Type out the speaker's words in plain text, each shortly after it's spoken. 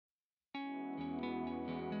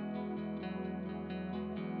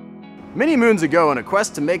Many moons ago, in a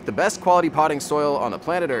quest to make the best quality potting soil on the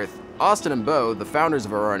planet Earth, Austin and Bo, the founders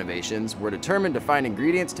of Aurora Innovations, were determined to find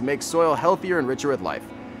ingredients to make soil healthier and richer with life.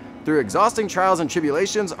 Through exhausting trials and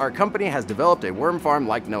tribulations, our company has developed a worm farm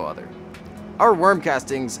like no other. Our worm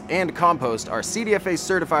castings and compost are CDFA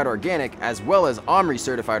certified organic as well as OMRI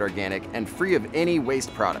certified organic and free of any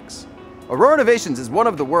waste products. Aurora Innovations is one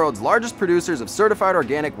of the world's largest producers of certified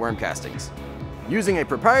organic worm castings. Using a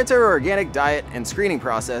proprietary organic diet and screening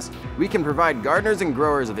process, we can provide gardeners and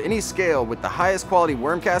growers of any scale with the highest quality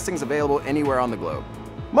worm castings available anywhere on the globe.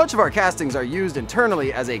 Much of our castings are used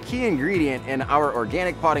internally as a key ingredient in our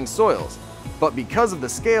organic potting soils, but because of the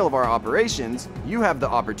scale of our operations, you have the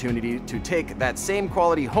opportunity to take that same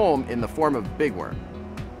quality home in the form of Big Worm.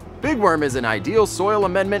 Big Worm is an ideal soil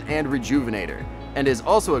amendment and rejuvenator, and is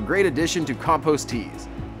also a great addition to compost teas.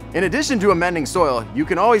 In addition to amending soil, you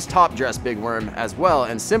can always top dress Big Worm as well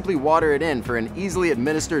and simply water it in for an easily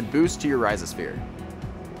administered boost to your rhizosphere.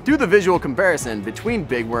 Do the visual comparison between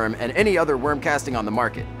Big Worm and any other worm casting on the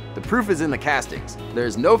market. The proof is in the castings. There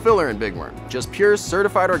is no filler in Big Worm, just pure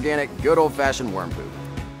certified organic, good old-fashioned worm food.